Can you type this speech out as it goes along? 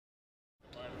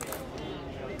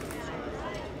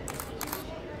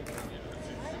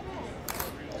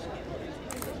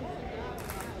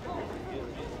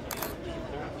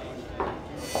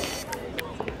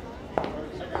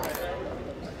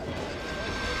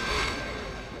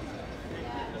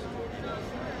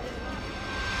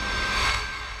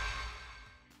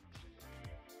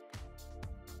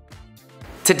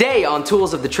Today on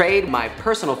Tools of the Trade, my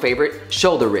personal favorite,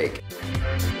 shoulder rig.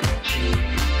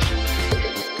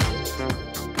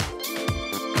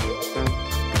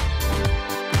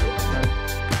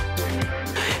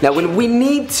 Now when we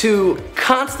need to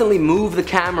constantly move the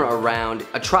camera around,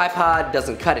 a tripod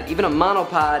doesn't cut it. Even a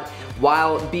monopod,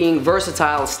 while being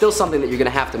versatile, is still something that you're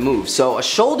gonna have to move. So a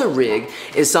shoulder rig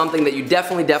is something that you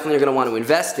definitely are gonna want to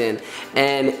invest in.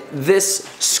 And this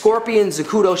Scorpion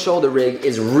Zacuto shoulder rig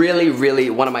is really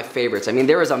one of my favorites. I mean,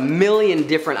 there is a million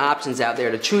different options out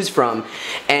there to choose from,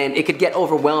 and it could get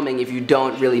overwhelming if you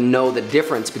don't really know the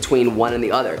difference between one and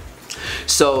the other.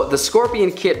 So the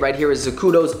Scorpion kit right here is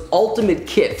Zacuto's ultimate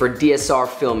kit for DSLR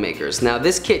filmmakers. Now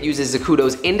this kit uses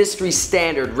Zacuto's industry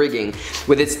standard rigging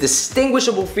with its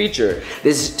distinguishable feature,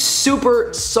 this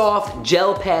super soft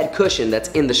gel pad cushion that's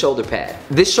in the shoulder pad.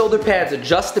 This shoulder pad's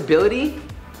adjustability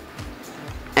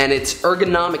and its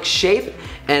ergonomic shape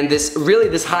and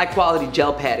this high quality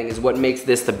gel padding is what makes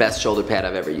this the best shoulder pad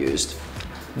I've ever used.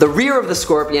 The rear of the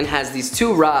Scorpion has these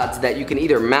two rods that you can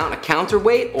either mount a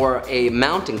counterweight or a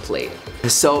mounting plate.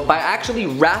 So by actually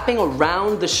wrapping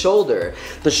around the shoulder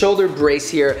brace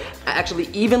here actually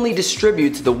evenly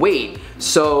distributes the weight.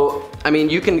 So, I mean,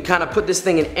 you can kind of put this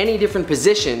thing in any different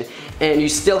position and you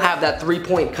still have that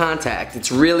 3-point contact.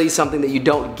 It's really something that you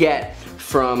don't get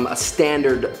from a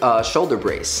standard shoulder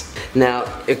brace. Now,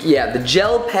 yeah, the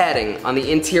gel padding on the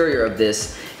interior of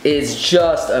this is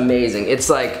just amazing. It's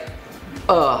like,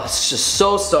 oh, it's just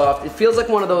so soft. It feels like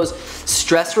one of those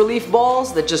stress relief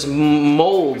balls that just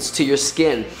molds to your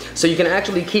skin. So you can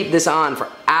actually keep this on for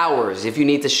hours if you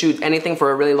need to shoot anything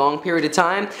for a really long period of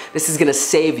time. This is gonna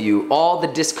save you all the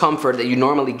discomfort that you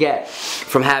normally get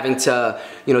from having to,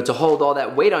 to hold all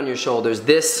that weight on your shoulders.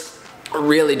 This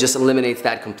really just eliminates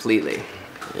that completely.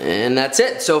 And that's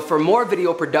it. So for more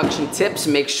video production tips,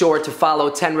 make sure to follow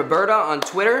Ten Roberta on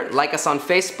Twitter, like us on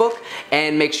Facebook,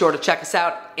 and make sure to check us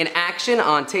out in action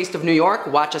on Taste of New York.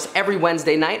 Watch us every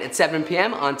Wednesday night at 7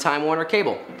 p.m. on Time Warner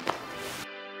Cable.